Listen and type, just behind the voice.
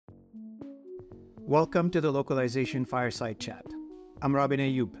Welcome to the Localization Fireside Chat. I'm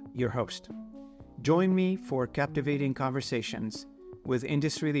Romina Gayá, your host. Join me for captivating conversations with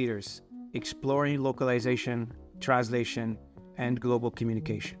industry leaders exploring localization, translation, and global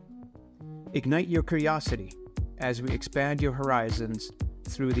communication. Ignite your curiosity as we expand your horizons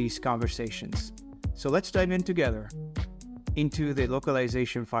through these conversations. So let's dive in together into the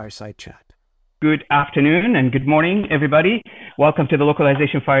Localization Fireside Chat. Good afternoon and good morning, everybody. Welcome to the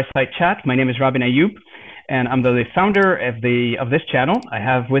Localization Fireside Chat. My name is Romina Gayá, and I'm the founder of this channel. I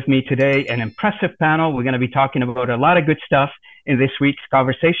have with me today an impressive panel. We're going to be talking about a lot of good stuff in this week's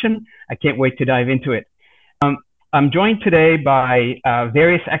conversation. I can't wait to dive into it. I'm joined today by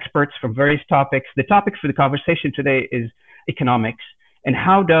various experts from various topics. The topic for the conversation today is economics, and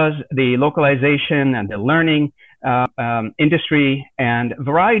how does the localization and the learning industry and a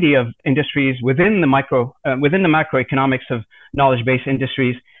variety of industries within the macroeconomics of knowledge-based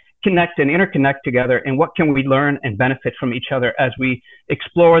industries connect and interconnect together, and what can we learn and benefit from each other as we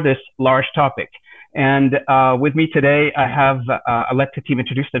explore this large topic. And with me today, I have, I'll let the team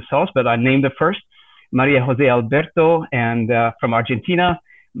introduce themselves, but I named them first. María José Alberto and from Argentina,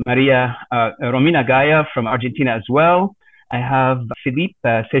 Romina Gayá from Argentina as well. I have Philippe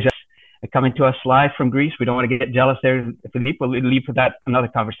Séjalon coming to us live from Greece. We don't want to get jealous there, Philippe. We'll leave for that another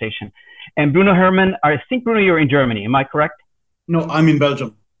conversation. And Bruno Herrmann, I think, Bruno, you're in Germany. Am I correct? No, I'm in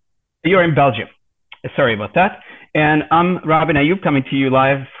Belgium. You're in Belgium. Sorry about that. And I'm Romina Gayá coming to you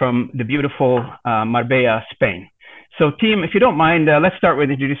live from the beautiful Marbella, Spain. So team, if you don't mind, let's start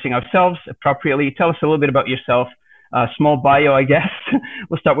with introducing ourselves appropriately. Tell us a little bit about yourself. Small bio, I guess.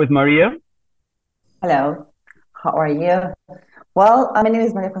 We'll start with Maria. Hello, how are you? Well, my name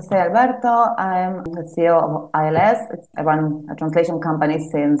is María José Alberto. I'm the CEO of ILS. I run a translation company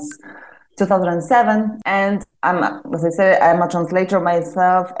since 2007. And as I said, I'm a translator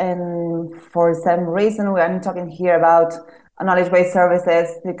myself. And for some reason, I'm talking here about knowledge-based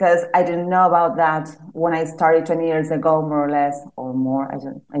services because I didn't know about that when I started 20 years ago, more or less, or more. I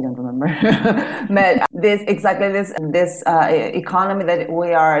don't remember. But this economy that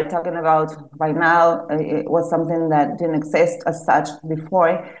we are talking about right now, it was something that didn't exist as such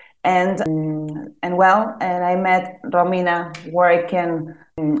before. And I met Romina working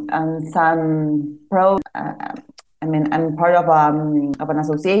on some I'm part of an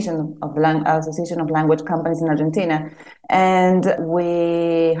association of language companies in Argentina, and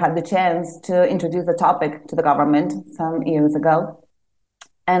we had the chance to introduce the topic to the government some years ago,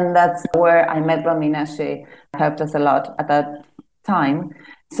 and that's where I met Romina. She helped us a lot at that time.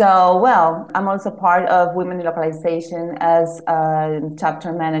 So, I'm also part of Women in Localization as a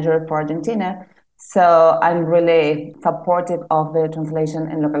chapter manager for Argentina. So I'm really supportive of the translation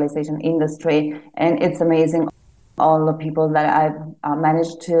and localization industry, and it's amazing all the people that I've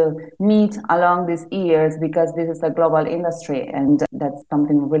managed to meet along these years, because this is a global industry and that's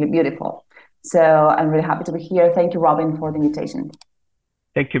something really beautiful. So I'm really happy to be here. Thank you, Robin, for the invitation.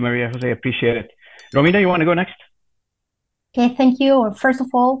 Thank you, Maria Jose. Appreciate it. Romina, you want to go next? Okay, thank you. First of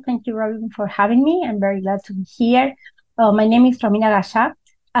all, thank you, Robin, for having me. I'm very glad to be here. My name is Romina Gayá.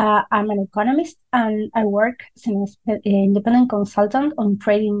 I'm an economist, and I work as an independent consultant on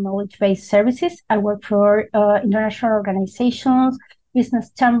trading knowledge-based services. I work for international organizations, business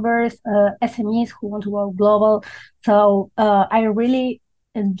chambers, SMEs who want to go global. So I really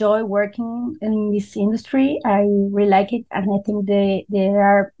enjoy working in this industry. I really like it, and I think there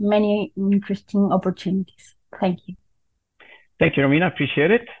are many interesting opportunities. Thank you. Thank you, Romina.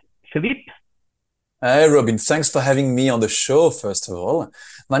 Appreciate it. Philippe? Hi, Robin. Thanks for having me on the show, first of all.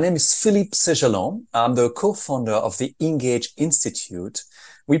 My name is Philippe Séjalon. I'm the co-founder of the IINGAGE Institute.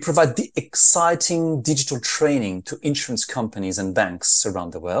 We provide the exciting digital training to insurance companies and banks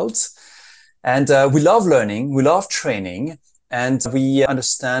around the world. And we love learning, we love training, and we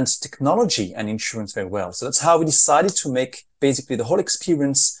understand technology and insurance very well. So that's how we decided to make basically the whole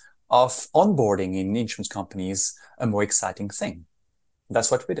experience of onboarding in insurance companies a more exciting thing. That's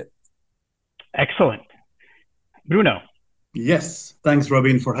what we did. Excellent. Bruno. Yes, thanks,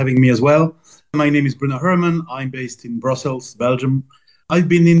 Robin, for having me as well. My name is Bruno Herrmann. I'm based in Brussels, Belgium. I've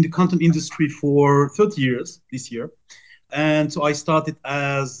been in the content industry for 30 years this year. And so I started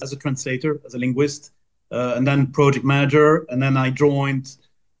as a translator, as a linguist, and then project manager. And then I joined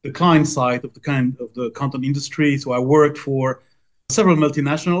the client side of the content industry. So I worked for several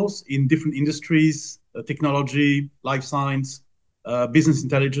multinationals in different industries, technology, life science, business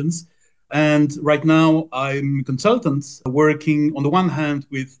intelligence. And right now I'm a consultant working on the one hand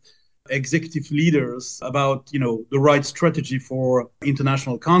with executive leaders about, the right strategy for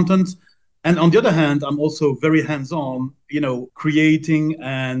international content, And on the other hand, I'm also very hands-on, creating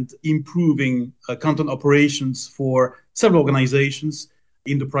and improving content operations for several organizations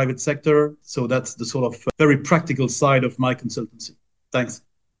in the private sector. So that's the sort of very practical side of my consultancy. Thanks.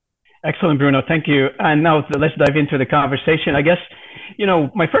 Excellent, Bruno. Thank you. And now let's dive into the conversation. I guess,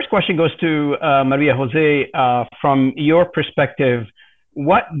 my first question goes to María José. From your perspective,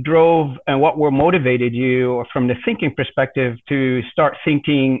 what drove and what motivated you from the thinking perspective to start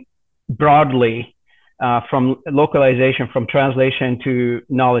thinking broadly from localization, from translation to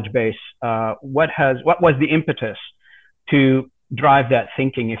knowledge base? What was the impetus to drive that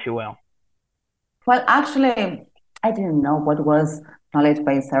thinking, if you will? Well, actually, I didn't know what was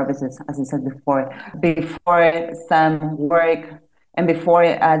knowledge-based services, as I said before some work and before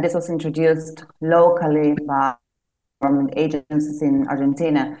this was introduced locally by government agencies in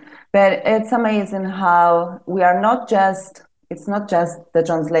Argentina. But it's amazing how we are it's not just the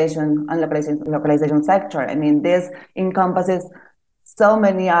translation and localization sector. I mean, this encompasses so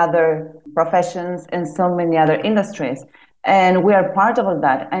many other professions and so many other industries. And we are part of all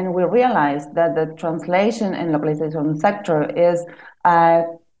that. And we realize that the translation and localization sector is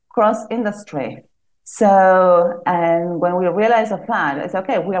cross-industry. So, and when we realize of that, it's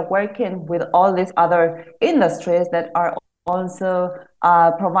okay, we are working with all these other industries that are also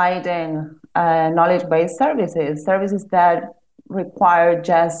providing knowledge-based services that require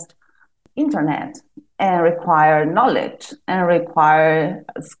just internet and require knowledge and require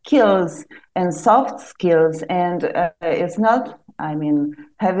skills and soft skills. And it's not,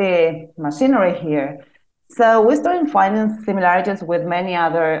 heavy machinery here. So we started finding similarities with many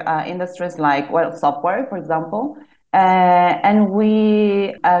other industries like, software, for example. And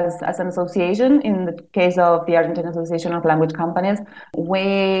we, as an association, in the case of the Argentine Association of Language Companies,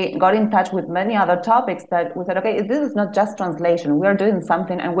 we got in touch with many other topics that we said, okay, this is not just translation. We're doing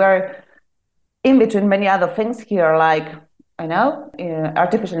something, and we're in between many other things here, like,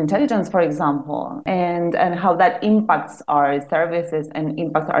 artificial intelligence, for example, and how that impacts our services and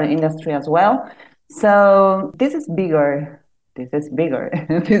impacts our industry as well. So this is bigger.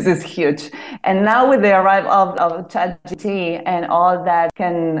 This is huge. And now with the arrival of ChatGPT and all that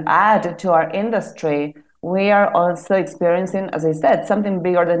can add to our industry, we are also experiencing, as I said, something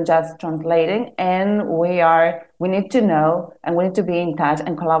bigger than just translating. And we need to know, and we need to be in touch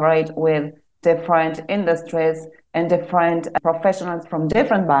and collaborate with different industries and different professionals from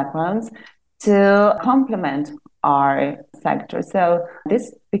different backgrounds to complement our sector. So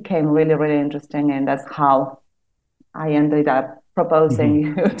this became really, really interesting. And that's how I ended up proposing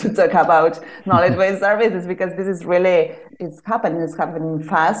you to talk about knowledge-based services, because this is really, it's happening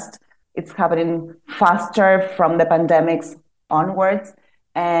fast. It's happening faster from the pandemics onwards,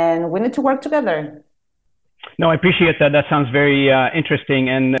 and we need to work together. No, I appreciate that. That sounds very interesting.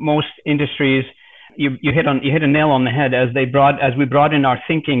 And most industries, you hit a nail on the head. As we broaden our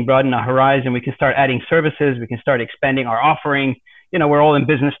thinking, broaden our horizon, we can start adding services. We can start expanding our offering. We're all in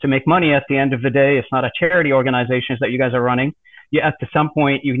business to make money at the end of the day. It's not a charity organization that you guys are running. At some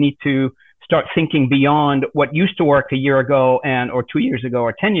point, you need to start thinking beyond what used to work a year ago or 2 years ago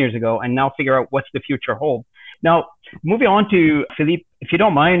or 10 years ago, and now figure out what's the future hold. Now, moving on to Philippe, if you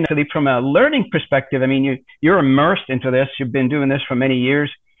don't mind, Philippe, from a learning perspective, you're immersed into this. You've been doing this for many years.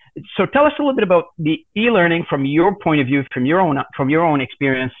 So tell us a little bit about the e-learning from your point of view, from your own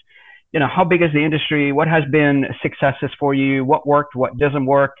experience. How big is the industry? What has been successes for you? What worked? What doesn't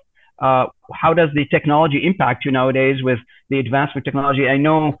work? How does the technology impact you nowadays with the advancement of technology? I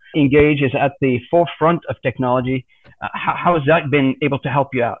know IINGAGE is at the forefront of technology. How has that been able to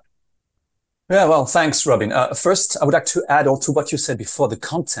help you out? Yeah, well, thanks, Robin. First, I would like to add also what you said before, the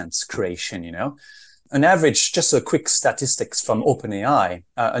content creation, An average, just a quick statistics from OpenAI,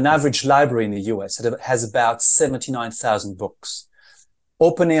 an average library in the US has about 79,000 books.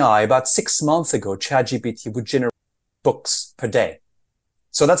 OpenAI, about 6 months ago, ChatGPT would generate books per day.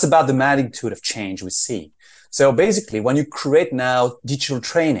 So that's about the magnitude of change we see. So basically, when you create now digital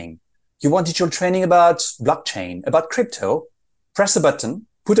training, you want digital training about blockchain, about crypto, press a button,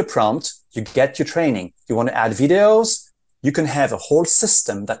 put a prompt, you get your training. You want to add videos, you can have a whole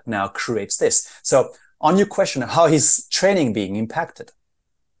system that now creates this. So on your question, how is training being impacted?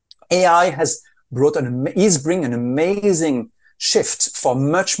 AI is bringing an amazing shift for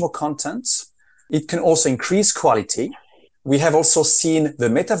much more content. It can also increase quality. We have also seen the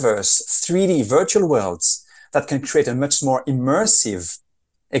metaverse, 3D virtual worlds that can create a much more immersive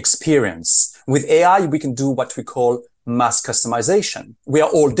experience. With AI, we can do what we call mass customization. We are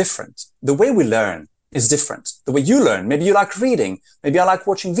all different. The way we learn is different. The way you learn, maybe you like reading, maybe I like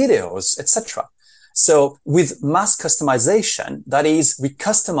watching videos, etc. So with mass customization, that is, we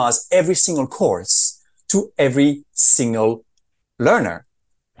customize every single course to every single learner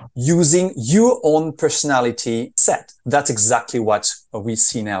using your own personality set. That's exactly what we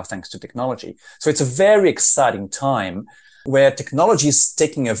see now thanks to technology. So it's a very exciting time where technology is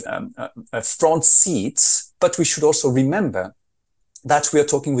taking a front seat, but we should also remember that we are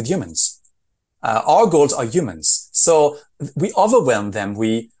talking with humans. Our goals are humans. So we overwhelm them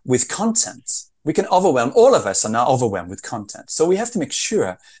with content. We can overwhelm, all of us are now overwhelmed with content. So we have to make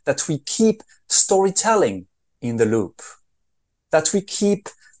sure that we keep storytelling in the loop, that we keep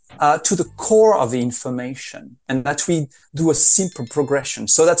to the core of the information, and that we do a simple progression.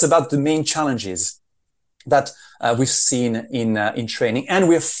 So that's about the main challenges that we've seen in training, and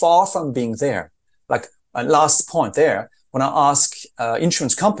we're far from being there. Like last point there, when I ask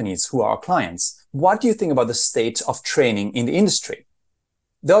insurance companies who are our clients, what do you think about the state of training in the industry?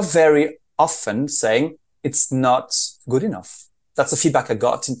 They're very often saying it's not good enough. That's the feedback I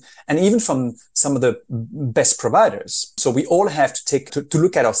got, and even from some of the best providers. So we all have to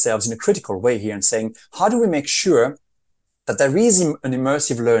look at ourselves in a critical way here and saying, how do we make sure that there is an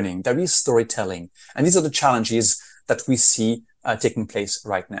immersive learning, there is storytelling, and these are the challenges that we see taking place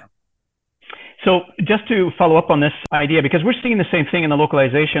right now. So just to follow up on this idea, because we're seeing the same thing in the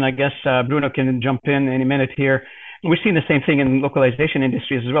localization, I guess Bruno can jump in any minute here. We're seeing the same thing in localization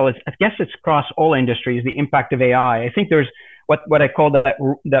industries as well. I guess it's across all industries, the impact of AI. I think there's what I call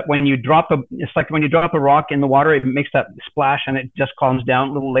that when you drop it's like when you drop a rock in the water, it makes that splash and it just calms down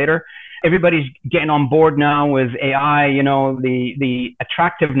a little later. Everybody's getting on board now with AI, you know, the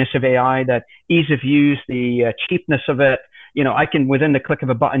attractiveness of AI, that ease of use, the cheapness of it. You know, I can, within the click of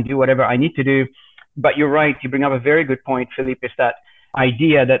a button, do whatever I need to do. But you're right, you bring up a very good point, Philippe, is that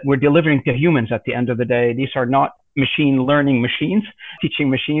idea that we're delivering to humans at the end of the day. These are not machine learning machines, teaching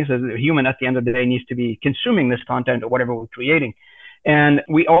machines. A human at the end of the day needs to be consuming this content or whatever we're creating. And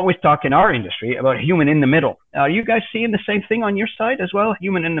we always talk in our industry about human in the middle. Are you guys seeing the same thing on your side as well?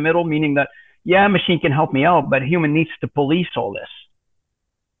 Human in the middle, meaning that, yeah, machine can help me out, but human needs to police all this.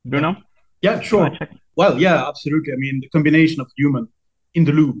 Bruno? Yeah, sure. Well, yeah, absolutely. I mean, the combination of human in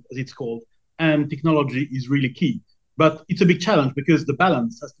the loop, as it's called, and technology is really key. But it's a big challenge because the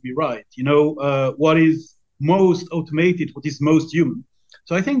balance has to be right. You know, what is most automated, what is most human.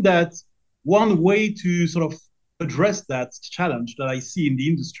 So I think that one way to sort of address that challenge that I see in the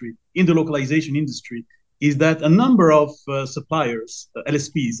industry, in the localization industry, is that a number of suppliers,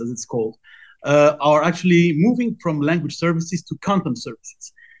 LSPs as it's called, are actually moving from language services to content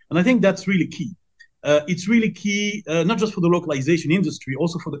services. And I think that's really key. It's really key, not just for the localization industry,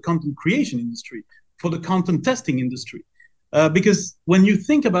 also for the content creation industry, for the content testing industry. Because when you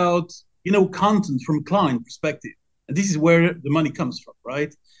think about, you know, content from a client perspective, and this is where the money comes from,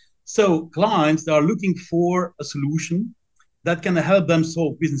 right? So clients are looking for a solution that can help them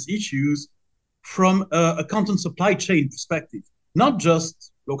solve business issues from a content supply chain perspective, not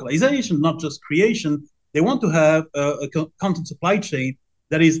just localization, not just creation. They want to have a content supply chain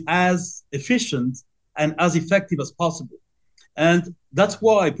that is as efficient and as effective as possible. And that's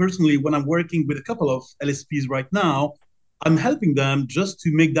why personally, when I'm working with a couple of LSPs right now, I'm helping them just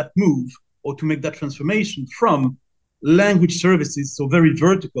to make that move or to make that transformation from language services, so very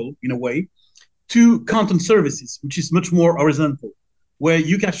vertical in a way, to content services, which is much more horizontal, where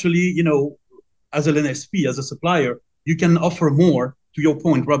you can actually, you know, as an LSP, as a supplier, you can offer more, to your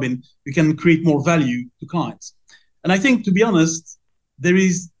point, Robin, you can create more value to clients. And I think, to be honest,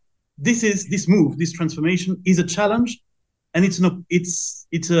 this move, this transformation is a challenge, and it's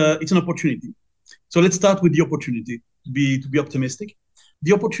an opportunity. So let's start with the opportunity, to be optimistic.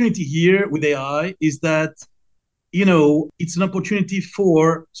 The opportunity here with AI is that, you know, it's an opportunity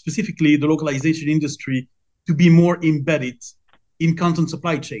for specifically the localization industry to be more embedded in content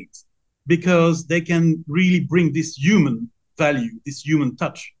supply chains, because they can really bring this human value, this human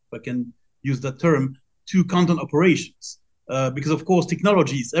touch, if I can use that term, to content operations. Because of course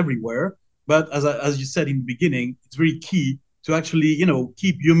technology is everywhere, but as you said in the beginning, it's very key to actually, you know,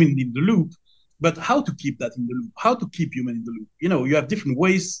 keep human in the loop. But how to keep that in the loop? How to keep human in the loop? You know, you have different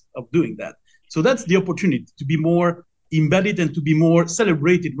ways of doing that. So that's the opportunity to be more embedded and to be more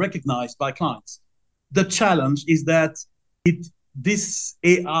celebrated, recognized by clients. The challenge is that this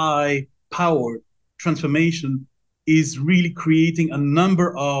AI-powered transformation is really creating a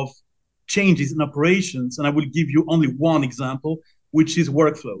number of changes in operations. And I will give you only one example, which is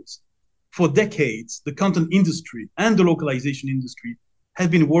workflows. For decades, the content industry and the localization industry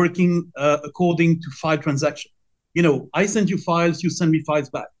have been working according to file transaction. You know, I send you files, you send me files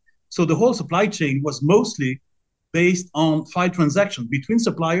back. So the whole supply chain was mostly based on file transaction between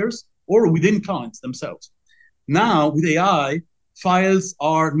suppliers or within clients themselves. Now, with AI, files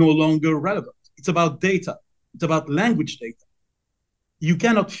are no longer relevant. It's about data. It's about language data. You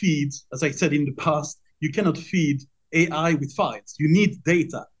cannot feed, as I said in the past, you cannot feed AI with files. You need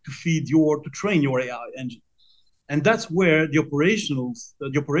data to train your AI engine. And that's where the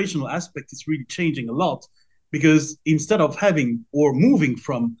operational aspect is really changing a lot, because instead of having or moving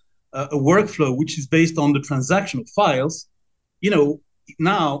from a workflow which is based on the transaction of files,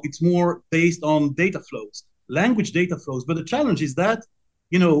 now it's more based on data flows, language data flows. But the challenge is that,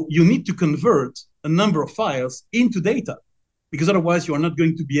 you need to convert a number of files into data, because otherwise you are not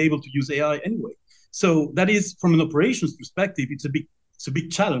going to be able to use AI anyway. So that is, from an operations perspective, it's a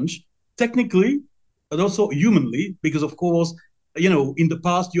big challenge, technically, but also humanly, because of course, in the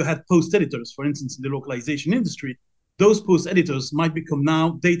past you had post editors, for instance, in the localization industry. Those post editors might become now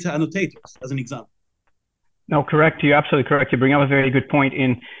data annotators, as an example. No, correct. You're absolutely correct. You bring up a very good point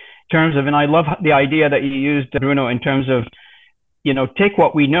in terms of, and I love the idea that you used, Bruno, in terms of, take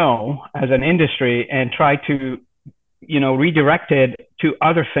what we know as an industry and try to, redirect it to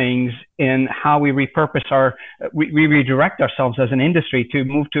other things in how we repurpose we redirect ourselves as an industry to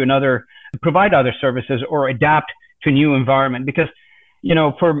move to provide other services or adapt to new environment. Because,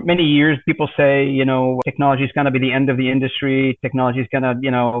 for many years, people say, technology is going to be the end of the industry. Technology is going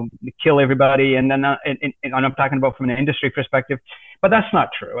to, kill everybody. And then, and I'm talking about from an industry perspective, but that's not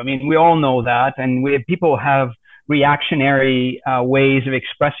true. I mean, we all know that. And people have reactionary ways of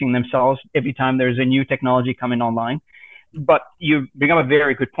expressing themselves every time there's a new technology coming online. But you bring up a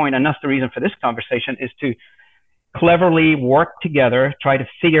very good point, and that's the reason for this conversation, is to cleverly work together, try to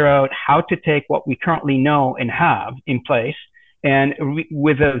figure out how to take what we currently know and have in place, and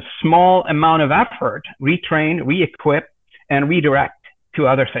with a small amount of effort, retrain, re-equip, and redirect to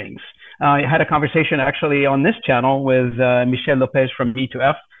other things. I had a conversation actually on this channel with Michel Lopez from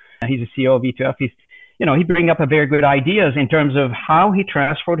B2F. He's the CEO of B2F. He bring up a very good ideas in terms of how he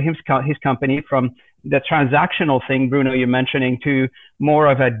transferred his company from the transactional thing, Bruno, you're mentioning, to more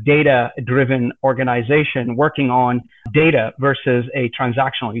of a data-driven organization working on data versus a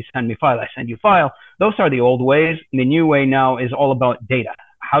transactional. You send me file, I send you file. Those are the old ways. And the new way now is all about data.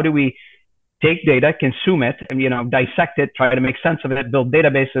 How do we take data, consume it, and dissect it, try to make sense of it, build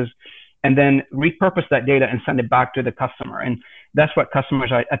databases, and then repurpose that data and send it back to the customer. And that's what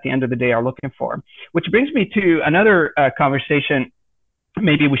customers at the end of the day are looking for. Which brings me to another conversation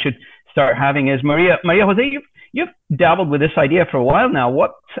maybe we should start having is Maria Jose, you've dabbled with this idea for a while now.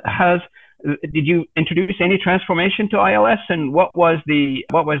 Did you introduce any transformation to ILS, and what was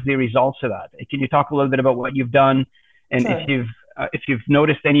the results of that? Can you talk a little bit about what you've done, and sure, if you've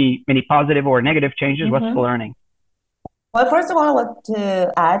noticed any positive or negative changes? Mm-hmm. What's the learning? Well, first of all, I want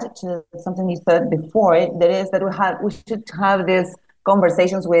to add to something you said before. That is that we should have these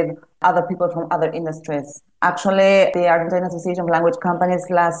conversations with other people from other industries. Actually, the Argentine Association of Language Companies,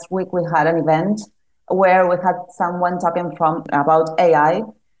 last week we had an event where we had someone talking about AI,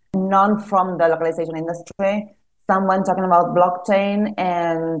 none from the localization industry, someone talking about blockchain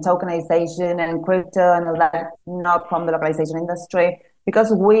and tokenization and crypto and all that, not from the localization industry.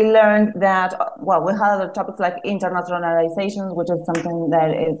 Because we learned that, we had other topics like internationalizations, which is something that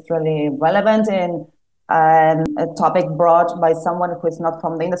is really relevant in a topic brought by someone who is not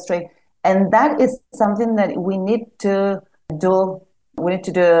from the industry. And that is something that we need to do. We need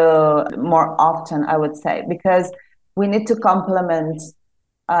to do more often, I would say, because we need to complement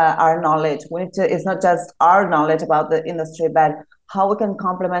our knowledge. It's not just our knowledge about the industry, but how we can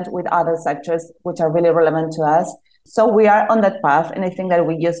complement with other sectors which are really relevant to us. So we are on that path, and I think that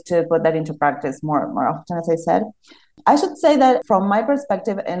we used to put that into practice more often, as I said. I should say that from my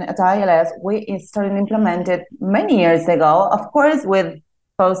perspective at ILS, we started implemented many years ago, of course, with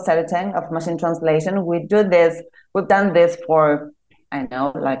post-editing of machine translation. We've done this for,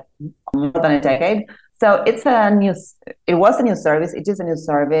 more than a decade. So it was a new service. It is a new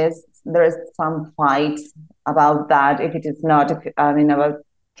service. There is some fight about that. If it is not, about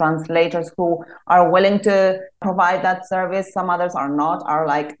translators who are willing to provide that service. Some others are not, are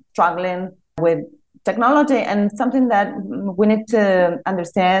struggling with technology, and something that we need to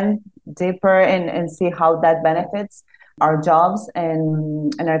understand deeper and see how that benefits our jobs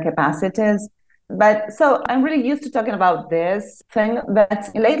and our capacities. But so I'm really used to talking about this thing, but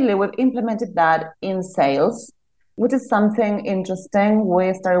lately we've implemented that in sales, which is something interesting.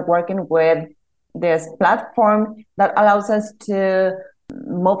 We started working with this platform that allows us to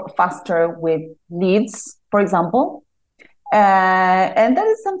move faster with leads, for example. And that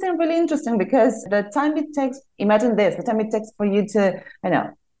is something really interesting, because the time it takes, imagine this, the time it takes for you to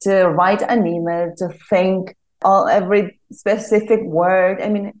write an email, to think every specific word. I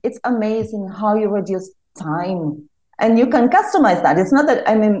mean, it's amazing how you reduce time, and you can customize that. It's not that,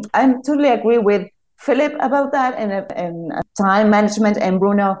 I mean, I totally agree with Philip about that, and time management, and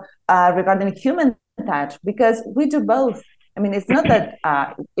Bruno regarding human touch, because we do both. I mean, it's not that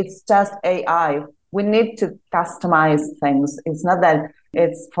it's just AI. We need to customize things. It's not that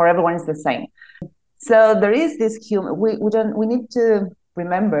it's for everyone it's the same. So there is this human. We need to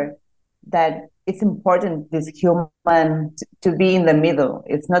remember that it's important, this human, to be in the middle.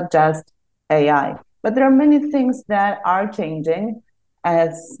 It's not just AI. But there are many things that are changing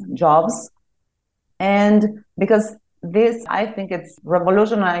as jobs. And because this, I think it's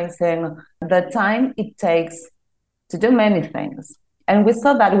revolutionizing the time it takes to do many things. And we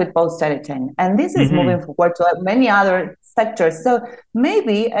saw that with post-editing. And this is moving forward to many other sectors. So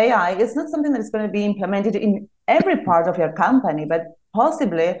maybe AI is not something that's going to be implemented in every part of your company, but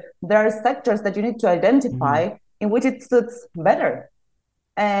possibly there are sectors that you need to identify in which it suits better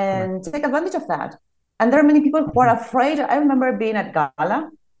and take advantage of that. And there are many people who are afraid. I remember being at Gala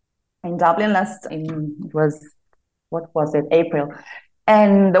in Dublin April.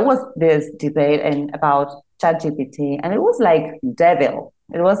 And there was this debate about ChatGPT, and it was like devil.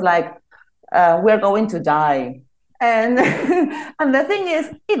 It was like, we're going to die. And, and the thing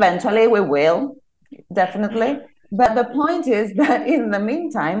is, eventually we will, definitely. But the point is that in the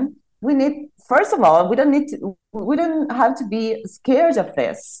meantime, we need, first of all, we don't have to be scared of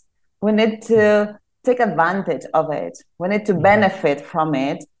this. We need to take advantage of it. We need to benefit from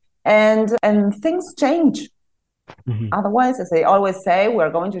it. And things change. Otherwise, as I always say, we're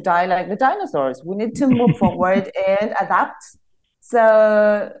going to die like the dinosaurs. We need to move forward and adapt.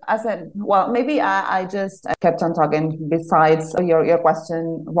 So I said, well, maybe I just kept on talking besides your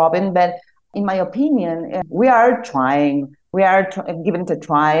question, Robin, but in my opinion, we are trying. We are giving it a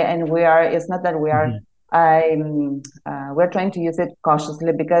try, and it's not that we are, we're trying to use it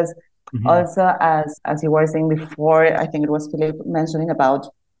cautiously, because also, as you were saying before, I think it was Philip mentioning about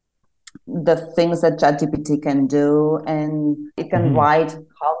the things that ChatGPT can do, and it can write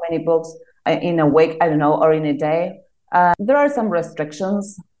how many books in a week, I don't know, or in a day. There are some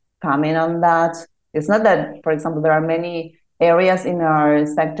restrictions coming on that. It's not that, for example, there are many areas in our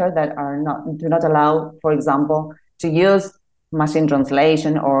sector that do not allow, for example, to use machine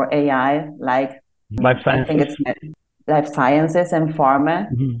translation or AI, like life sciences. I think it's life sciences and pharma.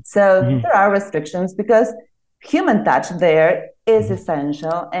 So there are restrictions, because human touch there is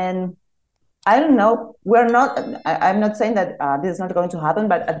essential. And I don't know, I'm not saying that this is not going to happen,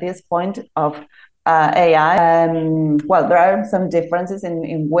 but at this point of AI, well, there are some differences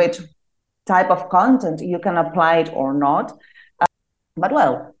in which type of content you can apply it or not. But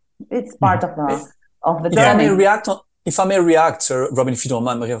well, it's part of the journey. If I may react, Robin, if you don't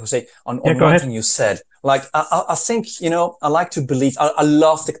mind, Maria José, on one thing you said. Like, I think, I like to believe, I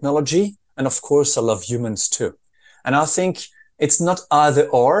love technology, and of course I love humans too. And I think it's not either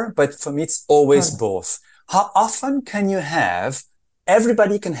or, but for me, it's always both. How often can you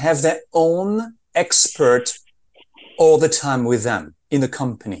everybody can have their own expert all the time with them in the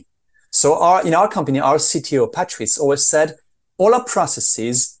company? So in our company, our CTO, Patrice, always said, all our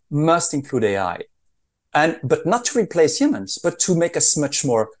processes must include AI. But not to replace humans, but to make us much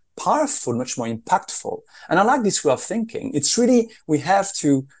more powerful, much more impactful. And I like this way of thinking. It's really, we have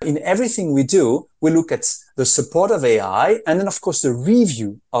to, in everything we do, we look at the support of AI, and then of course the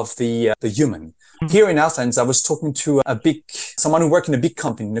review of the human. Here in Athens, I was talking to someone who worked in a big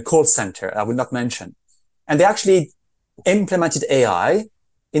company, in a call center, I will not mention. And they actually implemented AI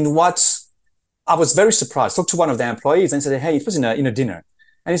in what I was very surprised. I talked to one of the employees and said, hey, it was in a dinner.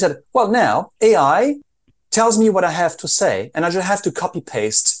 And he said, well, now AI tells me what I have to say, and I just have to copy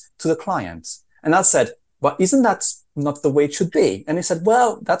paste to the client. And I said, well, isn't that not the way it should be? And he said,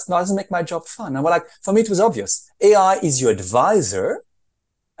 well, that doesn't make my job fun. And we're like, for me, it was obvious. AI is your advisor,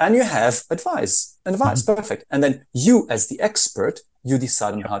 and you have advice, perfect. And then you, as the expert, you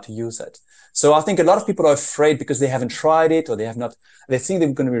decide on how to use it. So I think a lot of people are afraid because they haven't tried it, or they think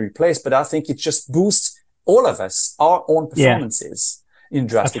they're going to be replaced. But I think it just boosts all of us, our own performances in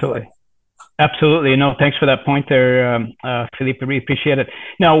drastic way. Absolutely. No, thanks for that point there, Philippe. I really appreciate it.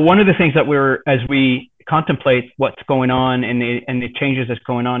 Now, one of the things that as we contemplate what's going on and the changes that's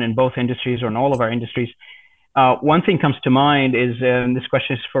going on in both industries, or in all of our industries, one thing comes to mind is, this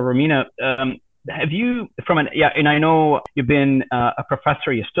question is for Romina. Have you, and I know you've been a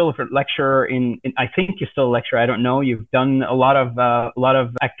professor, you're still a lecturer I think you're still a lecturer, I don't know. You've done a lot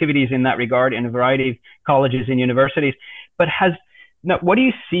of activities in that regard in a variety of colleges and universities, but what do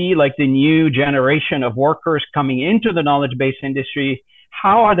you see like the new generation of workers coming into the knowledge-based industry?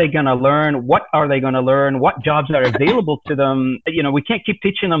 how are they going to learn? What are they going to learn? What jobs are available to them? You know, we can't keep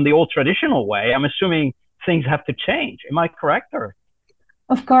teaching them the old traditional way. I'm assuming things have to change. Am I correct? Or?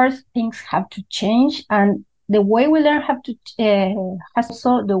 Of course, things have to change, and the way we learn have to has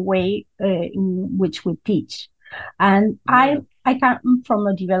also the way in which we teach. And I come from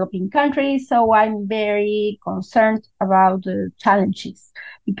a developing country, so I'm very concerned about the challenges,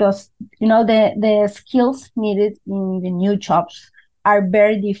 because you know the skills needed in the new jobs are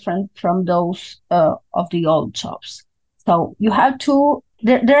very different from those of the old jobs. So you have to.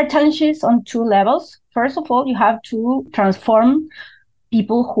 There are challenges on two levels. First of all, you have to transform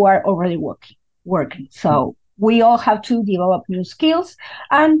people who are already working. So we all have to develop new skills,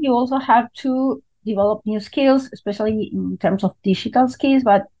 and you also have to develop new skills, especially in terms of digital skills,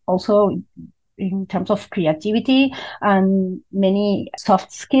 but also in terms of creativity and many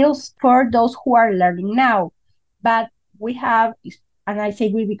soft skills for those who are learning now. But we have, and I say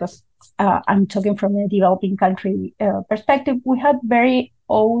we because I'm talking from a developing country perspective, we have very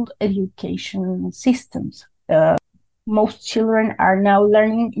old education systems. Most children are now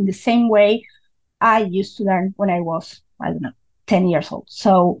learning in the same way I used to learn when I was, 10 years old.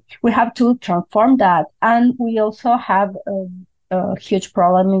 So we have to transform that. And we also have a huge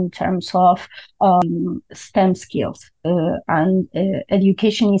problem in terms of STEM skills. And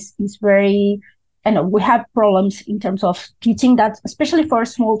education is very, we have problems in terms of teaching that, especially for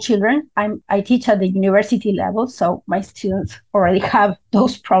small children. I teach at the university level, so my students already have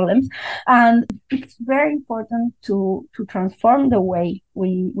those problems. And it's very important to transform the way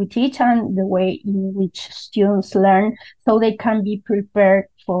we teach and the way in which students learn, so they can be prepared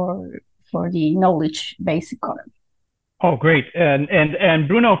for the knowledge-based economy. Oh, great. And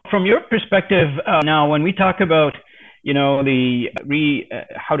Bruno, from your perspective, now when we talk about the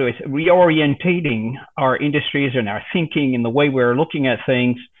reorientating our industries and our thinking and the way we're looking at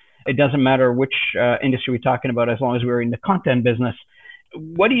things, it doesn't matter which industry we're talking about, as long as we're in the content business.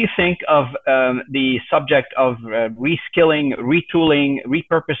 What do you think of the subject of reskilling, retooling,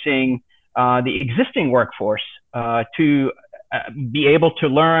 repurposing the existing workforce to be able to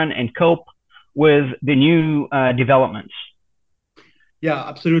learn and cope with the new developments? Yeah,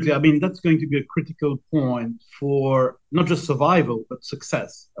 absolutely. I mean, that's going to be a critical point for not just survival, but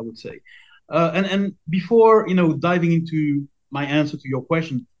success, I would say. And before, diving into my answer to your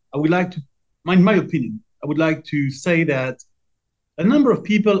question, I would like to, in my opinion, I would like to say that a number of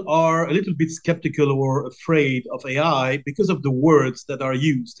people are a little bit skeptical or afraid of AI because of the words that are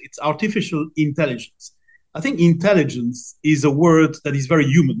used. It's artificial intelligence. I think intelligence is a word that is very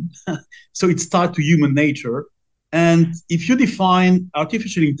human. So it's tied to human nature. And if you define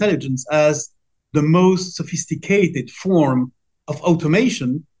artificial intelligence as the most sophisticated form of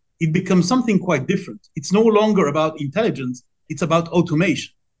automation, it becomes something quite different. It's no longer about intelligence, it's about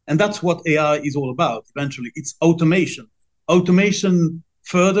automation. And that's what AI is all about, eventually. It's automation. Automation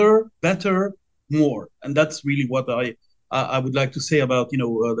further, better, more. And that's really what I would like to say about,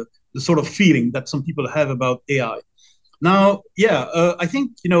 the sort of feeling that some people have about AI. Now, I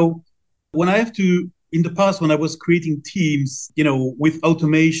think, when I have to, in the past, when I was creating teams, with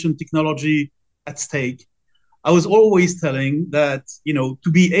automation technology at stake, I was always telling that,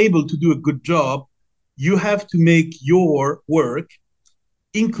 to be able to do a good job, you have to make your work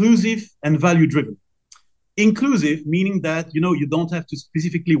inclusive and value-driven. Inclusive, meaning that, you don't have to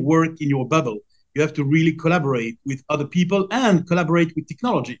specifically work in your bubble. You have to really collaborate with other people and collaborate with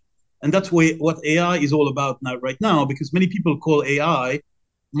technology. And that's what AI is all about right now, because many people call AI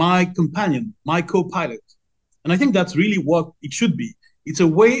my companion, my co-pilot. And I think that's really what it should be. It's a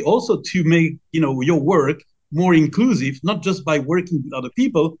way also to make, your work more inclusive, not just by working with other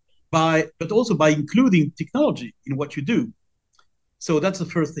people, but also by including technology in what you do. So that's the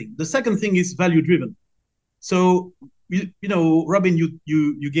first thing. The second thing is value-driven. So, Robin,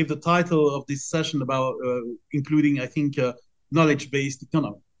 you gave the title of this session about including, I think, knowledge-based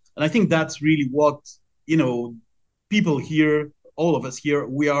economy. And I think that's really what, people here, all of us here,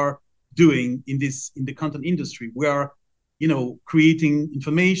 we are doing in the content industry. We are, creating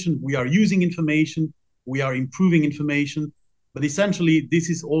information, we are using information, we are improving information, but essentially this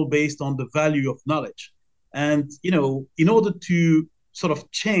is all based on the value of knowledge. And, in order to sort of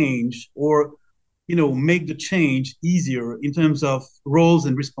change or, make the change easier in terms of roles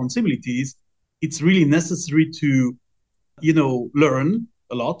and responsibilities, it's really necessary to, learn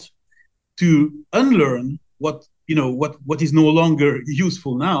a lot, to unlearn what is no longer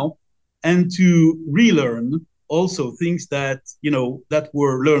useful now, and to relearn also things that, that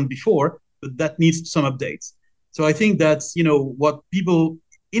were learned before, but that needs some updates. So I think that's, what people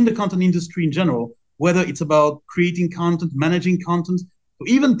in the content industry in general, whether it's about creating content, managing content, So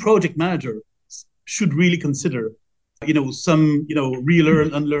even project managers should really consider, some,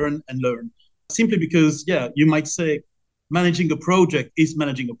 relearn, unlearn, and learn. Simply because, you might say managing a project is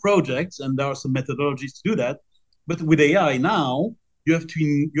managing a project, and there are some methodologies to do that. But with AI now, you have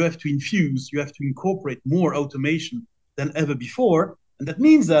to incorporate more automation than ever before. And that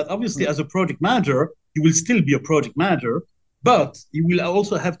means that obviously as a project manager, you will still be a project manager, but you will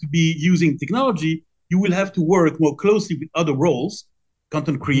also have to be using technology. You will have to work more closely with other roles,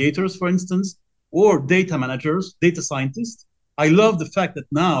 content creators, for instance, or data managers, data scientists. I love the fact that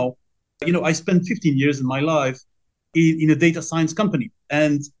now, I spent 15 years in my life in a data science company.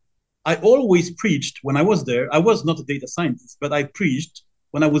 And I always preached when I was there. I was not a data scientist, but I preached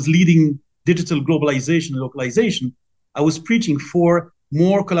when I was leading digital globalization and localization. I was preaching for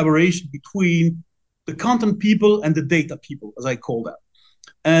more collaboration between the content people and the data people, as I call that.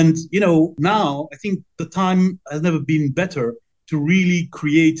 And, now I think the time has never been better to really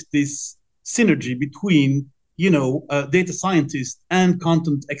create this synergy between, data scientists and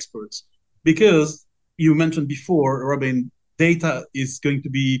content experts. Because you mentioned before, Robin, data is going to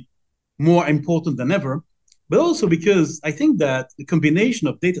be more important than ever, but also because I think that the combination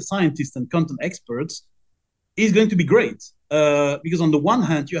of data scientists and content experts is going to be great. Because on the one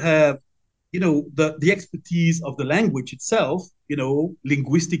hand, you have, the expertise of the language itself,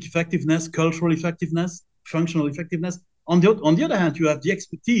 linguistic effectiveness, cultural effectiveness, functional effectiveness. On the other hand, you have the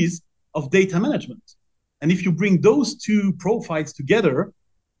expertise of data management. And if you bring those two profiles together,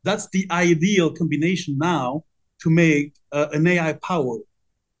 that's the ideal combination now to make an AI-powered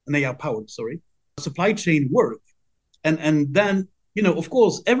supply chain work. And then, of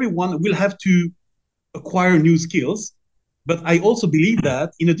course, everyone will have to acquire new skills. But I also believe that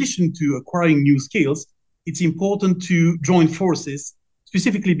in addition to acquiring new skills, it's important to join forces,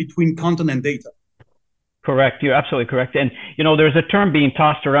 specifically between content and data. Correct. You're absolutely correct. And, there's a term being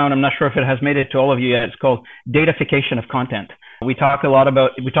tossed around. I'm not sure if it has made it to all of you yet. It's called datafication of content. We talk a lot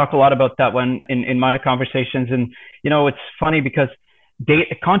about that one in my conversations. And, it's funny because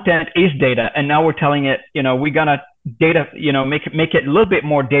content is data. And now we're telling it, we got to data, make it a little bit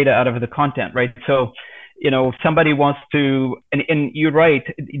more data out of the content, right? So, if somebody wants to, and you're right,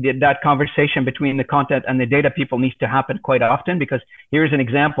 that conversation between the content and the data people needs to happen quite often, because here's an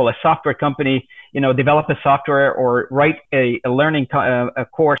example: a software company, develop a software or write a learning a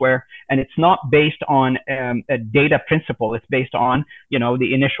course and it's not based on a data principle. It's based on, the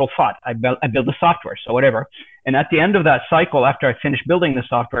initial thought. I build the software, so whatever. And at the end of that cycle, after I finish building the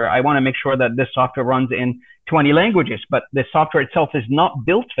software, I want to make sure that this software runs in 20 languages, but the software itself is not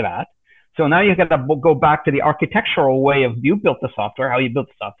built for that. So now you got to go back to the architectural way of you built the software, how you built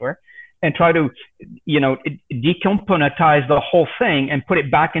the software, and try to, decomponentize the whole thing and put it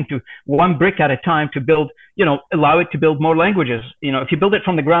back into one brick at a time to build, allow it to build more languages. If you build it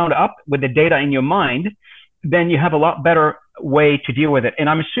from the ground up with the data in your mind, then you have a lot better way to deal with it. And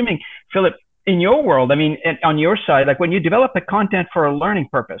I'm assuming, Philip, in your world, on your side, like when you develop a content for a learning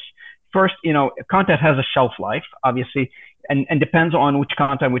purpose, first, content has a shelf life, obviously, and depends on which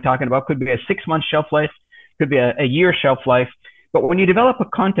content we're talking about. Could be a 6-month shelf life, could be a year shelf life. But when you develop a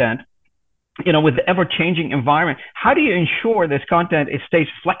content, with the ever-changing environment, how do you ensure this content stays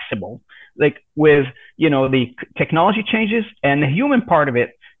flexible? Like with, the technology changes and the human part of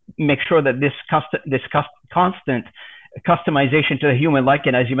it, make sure that this constant customization to the human, like,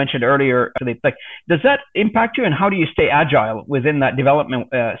 and as you mentioned earlier, like, does that impact you, and how do you stay agile within that development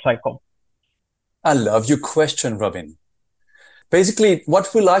cycle? I love your question, Robin. Basically, what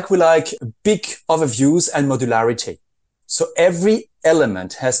we like big overviews and modularity. So every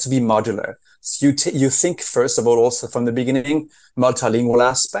element has to be modular. So you think, first of all, also from the beginning, multilingual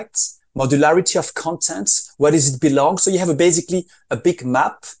aspects, modularity of content, where does it belong? So you have basically a big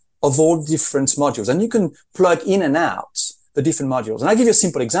map of all different modules, and you can plug in and out the different modules. And I'll give you a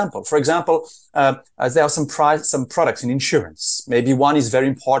simple example. For example, there are some products in insurance. Maybe one is very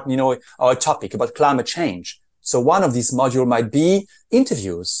important, our topic about climate change. So one of these modules might be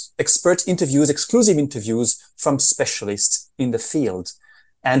interviews, expert interviews, exclusive interviews from specialists in the field.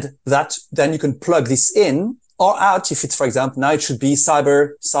 And that then you can plug this in or out if it's, for example, now it should be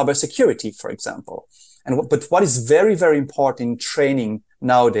cyber security, for example. But what is very, very important in training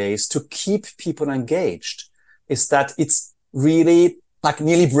nowadays to keep people engaged is that it's really like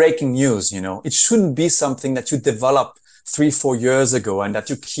nearly breaking news. It shouldn't be something that you develop 3-4 years ago and that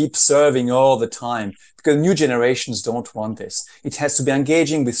you keep serving all the time, because new generations don't want this. It has to be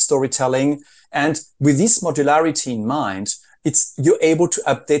engaging with storytelling, and with this modularity in mind, you're able to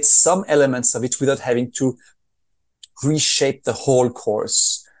update some elements of it without having to reshape the whole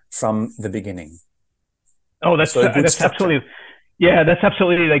course from the beginning. Oh, that's absolutely. Yeah, that's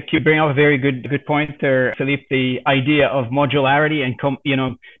absolutely, like, you bring up a very good point there, Philippe. The idea of modularity and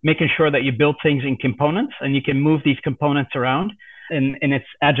making sure that you build things in components and you can move these components around. And it's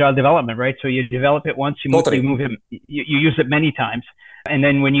agile development, right? So you develop it once, you move it, you use it many times. And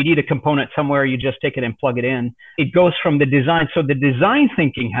then when you need a component somewhere, you just take it and plug it in. It goes from the design. So the design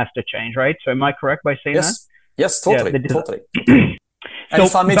thinking has to change, right? So am I correct by saying that? Yes, totally, totally. So And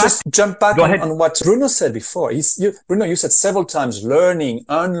if I may just jump back on what Bruno said before. Bruno, you said several times learning,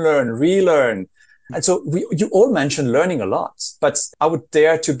 unlearn, relearn. And so you all mentioned learning a lot, but I would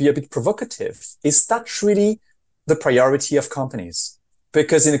dare to be a bit provocative. Is that really the priority of companies?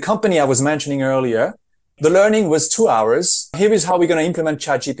 Because in the company I was mentioning earlier, the learning was 2 hours. Here is how we're going to implement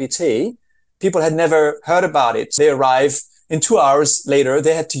ChatGPT. People had never heard about it. They arrive in 2 hours later,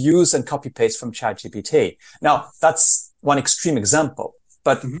 they had to use and copy paste from ChatGPT. Now, that's one extreme example.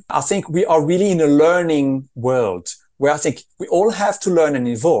 But I think we are really in a learning world where I think we all have to learn and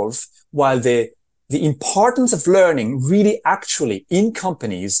evolve, while the importance of learning really actually in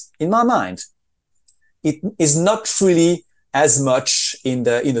companies, in my mind, it is not really as much in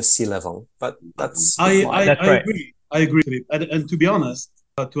the C-level. But that's I agree, Philippe. And to be honest,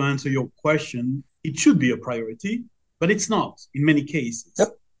 to answer your question, it should be a priority, but it's not in many cases. Yep.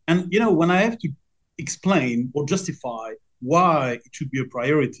 And when I have to explain or justify why it should be a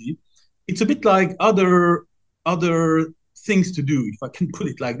priority, it's a bit like other things to do, if I can put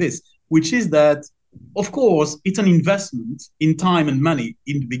it like this, which is that, of course, it's an investment in time and money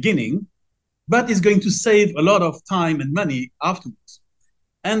in the beginning, but it's going to save a lot of time and money afterwards.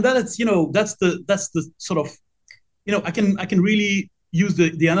 And that's the sort of, I can really use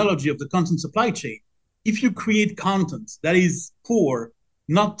the analogy of the content supply chain. If you create content that is poor,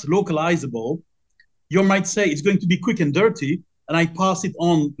 not localizable, you might say it's going to be quick and dirty, and I pass it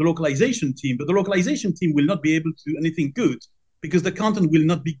on the localization team, but the localization team will not be able to do anything good because the content will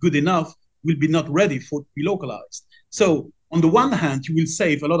not be good enough, will be not ready for to be localized. So on the one hand, you will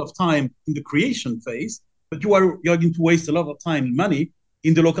save a lot of time in the creation phase, but you're going to waste a lot of time and money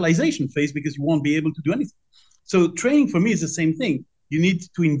in the localization phase because you won't be able to do anything. So training for me is the same thing. You need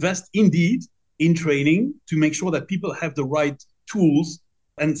to invest indeed in training to make sure that people have the right tools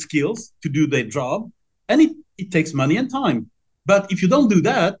and skills to do their job. And it takes money and time. But if you don't do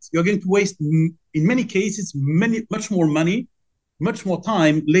that, you're going to waste, in many cases, much more money, much more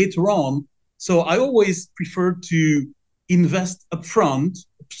time later on. So I always prefer to invest upfront,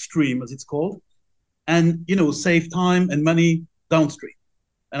 upstream as it's called, and save time and money downstream.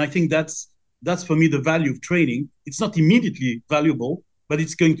 And I think that's for me the value of training. It's not immediately valuable, but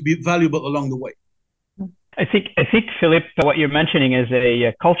it's going to be valuable along the way. I think Philippe, what you're mentioning is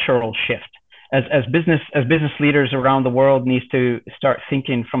a cultural shift. As business leaders around the world needs to start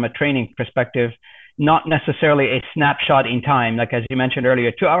thinking from a training perspective, not necessarily a snapshot in time. Like, as you mentioned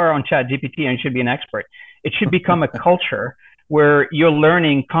earlier, 2 hours on ChatGPT and you should be an expert. It should become a culture where you're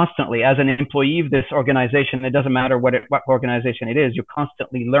learning constantly as an employee of this organization. It doesn't matter what organization it is. You're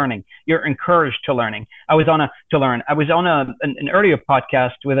constantly learning. You're encouraged to learning. I was on an earlier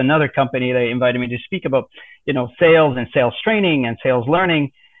podcast with another company. They invited me to speak about, sales and sales training and sales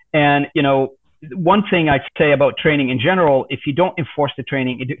learning. And, one thing I'd say about training in general, if you don't enforce the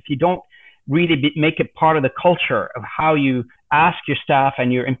training, if you don't really make it part of the culture of how you ask your staff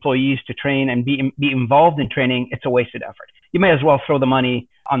and your employees to train and be involved in training, it's a wasted effort. You may as well throw the money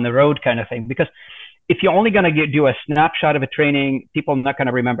on the road kind of thing, because if you're only going to do a snapshot of a training, people are not going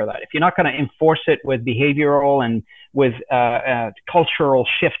to remember that. If you're not going to enforce it with behavioral and with cultural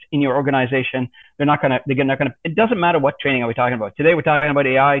shift in your organization, they're not going to, it doesn't matter what training are we talking about. Today we're talking about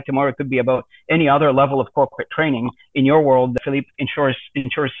AI. Tomorrow it could be about any other level of corporate training in your world. Philippe, ensures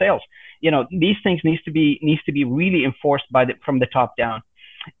sales. These things needs to be really enforced from the top down.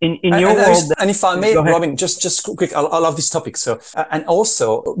 In your world, and if I may, Robin, just quick, I love this topic. So, and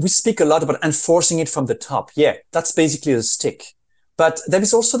also we speak a lot about enforcing it from the top. Yeah, that's basically the stick. But there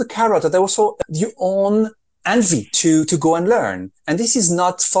is also the carrot, there also your own envy to go and learn. And this is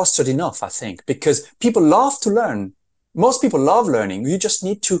not fostered enough, I think, because people love to learn. Most people love learning. You just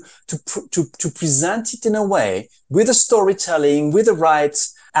need to present it in a way with the storytelling, with the right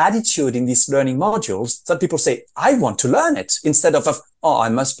attitude in these learning modules that people say, I want to learn it, instead of, I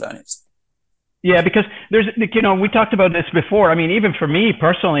must learn it. Yeah, because there's, we talked about this before. I mean, even for me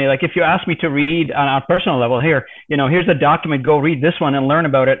personally, like if you ask me to read on a personal level here, here's a document, go read this one and learn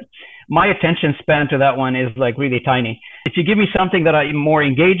about it. My attention span to that one is like really tiny. If you give me something that I'm more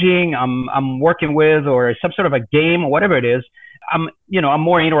engaging, I'm working with, or some sort of a game or whatever it is, I'm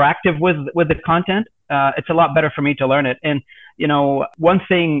more interactive with the content. It's a lot better for me to learn it. And, one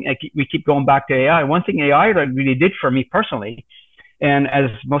thing, we keep going back to AI. One thing AI really did for me personally And as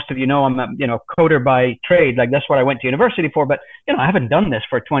most of you know, I'm a coder by trade. Like that's what I went to university for. But I haven't done this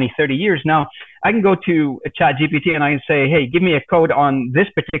for 20, 30 years now. I can go to a ChatGPT and I can say, hey, give me a code on this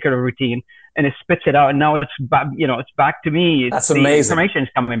particular routine, and it spits it out. And now it's back, it's back to me. That's amazing. The information is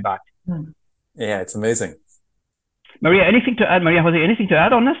coming back. Yeah, it's amazing. Maria, anything to add? Maria Jose, anything to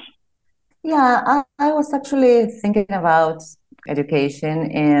add on this? Yeah, I was actually thinking about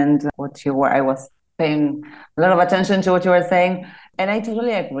education and I was paying a lot of attention to what you were saying, and I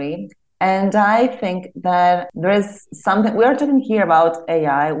totally agree. And I think that there is something, we are talking here about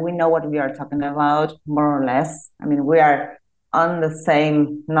AI. We know what we are talking about, more or less. I mean, we are on the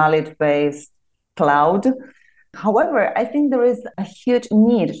same knowledge-based cloud. However, I think there is a huge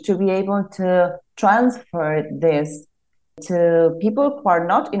need to be able to transfer this to people who are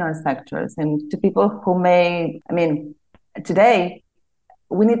not in our sectors and to people who today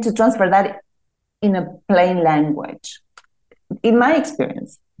we need to transfer that in a plain language. In my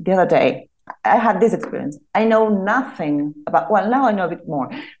experience, the other day, I had this experience. I know nothing about, now I know a bit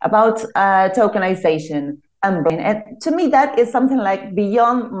more about tokenization and brain. And to me, that is something like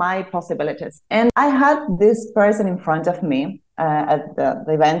beyond my possibilities. And I had this person in front of me at the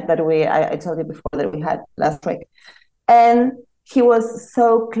event that I told you before that we had last week. And he was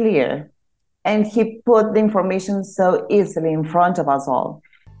so clear and he put the information so easily in front of us all.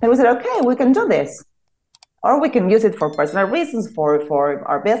 And we said, okay, we can do this. Or we can use it for personal reasons, for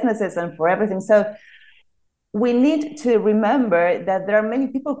our businesses and for everything. So we need to remember that there are many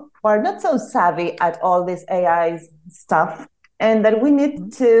people who are not so savvy at all this AI stuff, and that we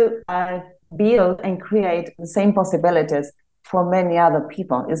need to build and create the same possibilities for many other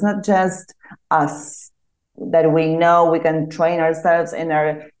people. It's not just us that we know we can train ourselves in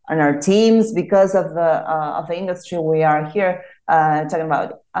our teams because of the industry we are here talking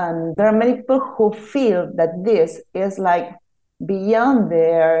about. There are many people who feel that this is like beyond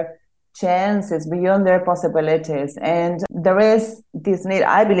their chances, beyond their possibilities. And there is this need,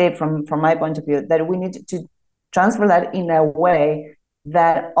 I believe, from my point of view, that we need to transfer that in a way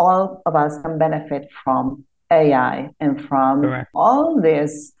that all of us can benefit from AI and from all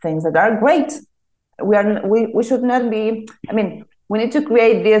these things that are great. We should not be, we need to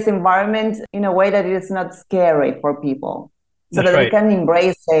create this environment in a way that it is not scary for people, so that they can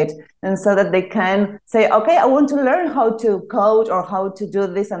embrace it, and so that they can say, okay, I want to learn how to code or how to do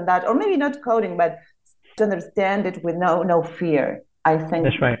this and that, or maybe not coding, but to understand it with no fear. I think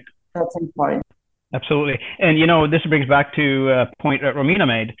that's important. Absolutely. And, this brings back to a point that Romina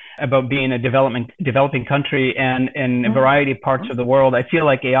made about being a developing country and in a variety of parts of the world. I feel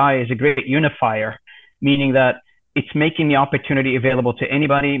like AI is a great unifier, meaning that it's making the opportunity available to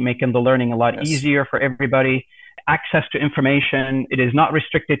anybody, making the learning a lot easier for everybody. Access to information. It is not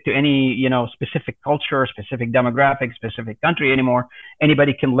restricted to any, specific culture, specific demographic, specific country anymore.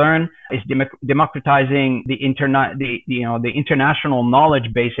 Anybody can learn. It's democratizing the international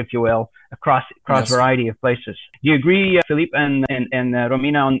knowledge base, if you will, across variety of places. Do you agree, Philippe and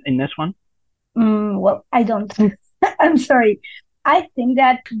Romina, in this one? Well, I don't. I'm sorry. I think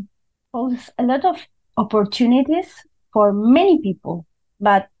that poses a lot of opportunities for many people,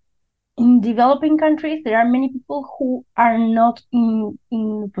 but in developing countries, there are many people who are not in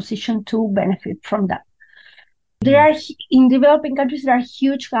a position to benefit from that. In developing countries, there are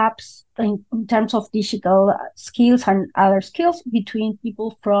huge gaps in terms of digital skills and other skills between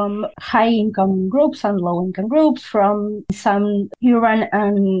people from high-income groups and low-income groups, from some urban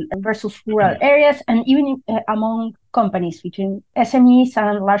and versus rural areas, and even among companies, between SMEs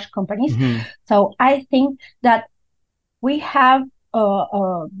and large companies. So I think that we have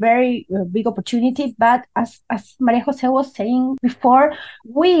a very big opportunity, but as Maria Jose was saying before,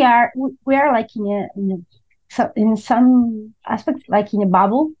 we are like in some aspects like in a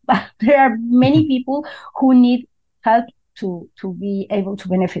bubble, but there are many people who need help to be able to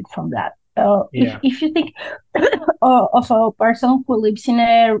benefit from that. If you think of a person who lives in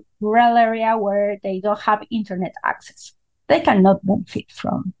a rural area where they don't have internet access, they cannot benefit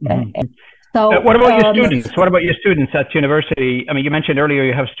from So, what about your students? What about your students at university? You mentioned earlier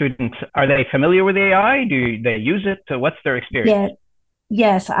you have students. Are they familiar with AI? Do they use it? What's their experience?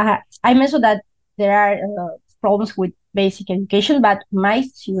 Yes, I mentioned that there are problems with basic education, but my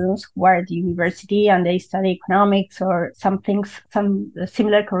students who are at the university and they study economics or some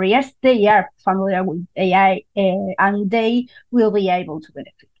similar careers, they are familiar with AI and they will be able to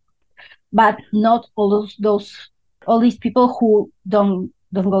benefit. But not all these people who don't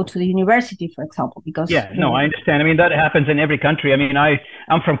don't go to the university, for example, because I understand. I mean, that happens in every country. I mean,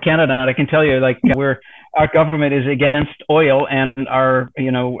 I'm from Canada, and I can tell you, like, our government is against oil, and our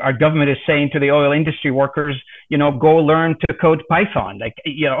government is saying to the oil industry workers, go learn to code Python. Like,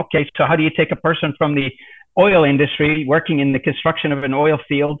 okay, so how do you take a person from the oil industry working in the construction of an oil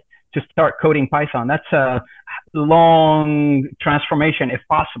field to start coding Python? That's a long transformation, if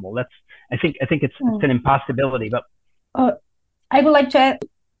possible. I think it's an impossibility. But I would like to add,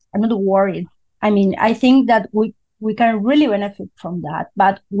 I'm not worried. I mean, I think that we can really benefit from that,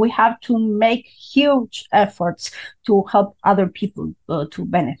 but we have to make huge efforts to help other people to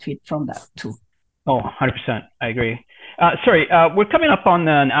benefit from that too. Oh, 100%. I agree. Sorry, we're coming up on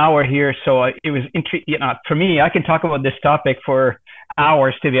an hour here, so it was for me. I can talk about this topic for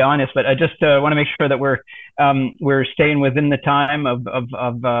hours, to be honest, but I just want to make sure that we're staying within the time of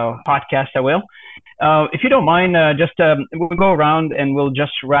podcast. I will. If you don't mind, we'll go around and we'll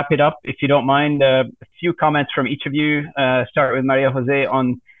just wrap it up. If you don't mind, a few comments from each of you. Start with María José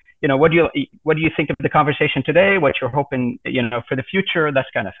on, what do you think of the conversation today? What you're hoping, for the future, that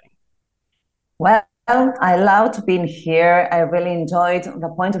kind of thing. Well, I loved being here. I really enjoyed the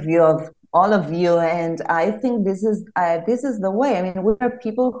point of view of all of you, and I think this is the way. I mean, we are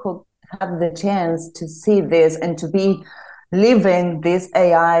people who have the chance to see this and to be living this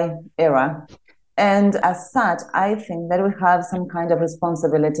AI era. And as such, I think that we have some kind of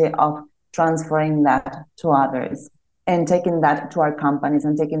responsibility of transferring that to others and taking that to our companies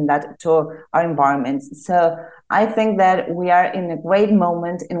and taking that to our environments. So I think that we are in a great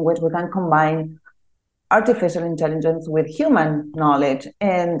moment in which we can combine artificial intelligence with human knowledge,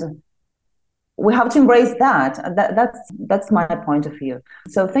 and we have to embrace that. That's my point of view.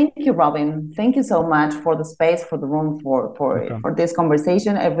 So thank you, Robin. Thank you so much for the space, for the room, for this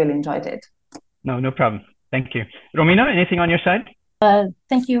conversation. I really enjoyed it. No problem. Thank you. Romina, anything on your side?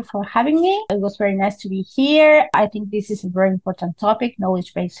 Thank you for having me. It was very nice to be here. I think this is a very important topic.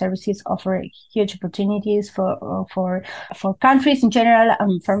 Knowledge-based services offer huge opportunities for countries in general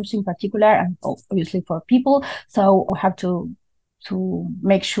and firms in particular, and obviously for people. So we have to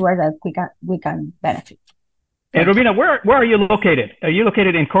make sure that we can benefit. And Romina, where are you located? Are you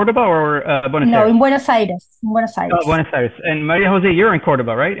located in Cordoba or Buenos Aires? No, in Buenos Aires. Oh, Buenos Aires. And María José, you're in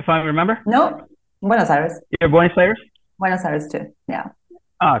Cordoba, right? If I remember? No, Buenos Aires. You're Buenos Aires? Buenos Aires too, yeah.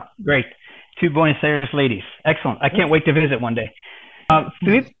 Ah, great. Two Buenos Aires ladies. Excellent. I can't wait to visit one day.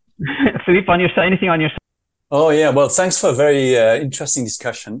 Philippe, on your side, anything on your side? Oh, yeah. Well, thanks for a very interesting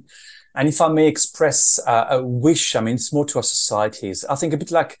discussion. And if I may express a wish, I mean, it's more to our societies. I think a bit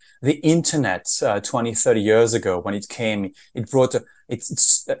like the internet 20, 30 years ago when it came, it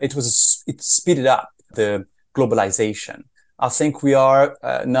speeded up the globalization. I think we are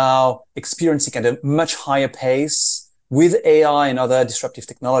now experiencing at a much higher pace with AI and other disruptive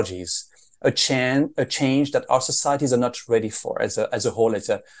technologies, a change that our societies are not ready for as a whole, as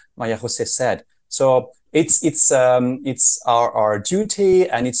María José said. So it's our duty,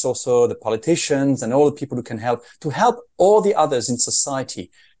 and it's also the politicians and all the people who can help all the others in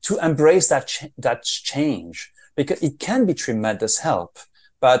society to embrace that change, because it can be tremendous help,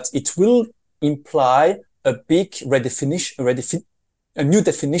 but it will imply a big a new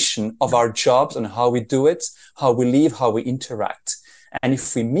definition of our jobs and how we do it, how we live, how we interact. And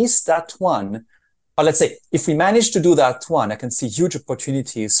if we miss that one, or let's say, if we manage to do that one, I can see huge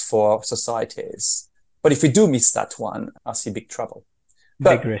opportunities for societies. But if we do miss that one, I see big trouble.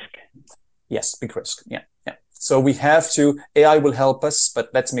 Big risk. Yes, big risk. Yeah. So we have to, AI will help us, but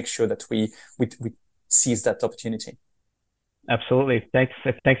let's make sure that we seize that opportunity. Absolutely. Thank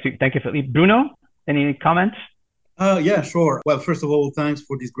you, Philippe. Bruno, any comments? Yeah, sure. Well, first of all, thanks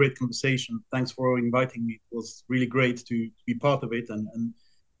for this great conversation. Thanks for inviting me. It was really great to be part of it and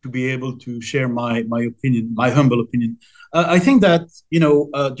to be able to share my opinion, my humble opinion. I think that,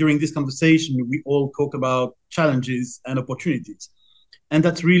 during this conversation, we all talk about challenges and opportunities. And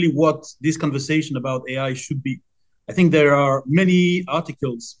that's really what this conversation about AI should be. I think there are many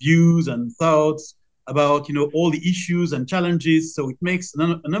articles, views, and thoughts about, all the issues and challenges. So it makes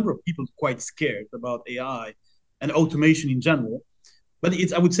a number of people quite scared about AI and automation in general. But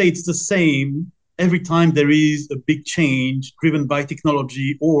I would say it's the same every time there is a big change driven by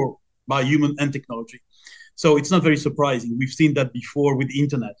technology or by human and technology. So it's not very surprising. We've seen that before with the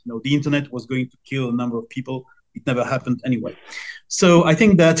internet. The internet was going to kill a number of people. It never happened anyway. So I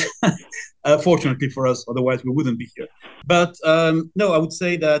think that, fortunately for us, otherwise we wouldn't be here. But no, I would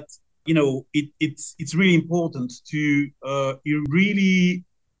say that, it's really important to really,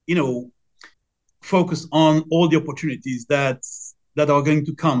 focus on all the opportunities that are going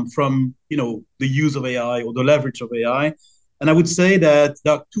to come from, the use of AI or the leverage of AI. And I would say that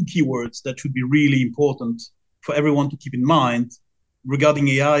there are two keywords that should be really important for everyone to keep in mind regarding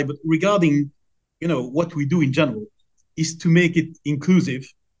AI, but regarding, what we do in general, is to make it inclusive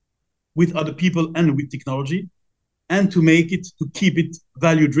with other people and with technology, and to keep it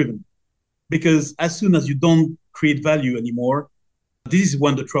value driven. Because as soon as you don't create value anymore, this is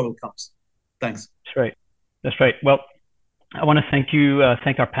when the trouble comes. Thanks. That's right. Well, I want to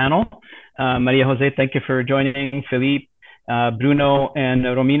thank our panel. María José, thank you for joining. Philippe, Bruno, and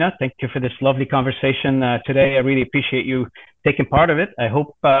Romina, thank you for this lovely conversation today. I really appreciate you taking part of it. I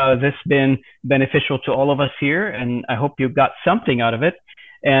hope this has been beneficial to all of us here, and I hope you got something out of it.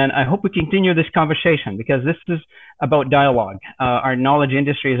 And I hope we continue this conversation, because this is about dialogue. Our knowledge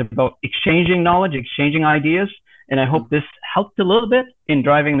industry is about exchanging knowledge, exchanging ideas. And I hope this helped a little bit in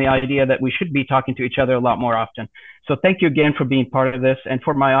driving the idea that we should be talking to each other a lot more often. So thank you again for being part of this. And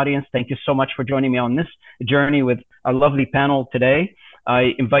for my audience, thank you so much for joining me on this journey with our lovely panel today.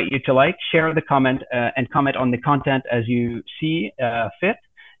 I invite you to like, share the comment, and comment on the content as you see fit.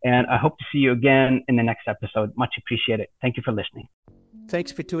 And I hope to see you again in the next episode. Much appreciated. Thank you for listening.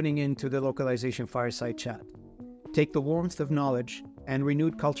 Thanks for tuning in to the Localization Fireside Chat. Take the warmth of knowledge and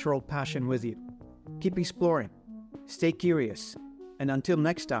renewed cultural passion with you. Keep exploring. Stay curious. And until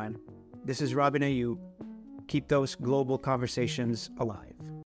next time, this is Robin Ayoub. Keep those global conversations alive.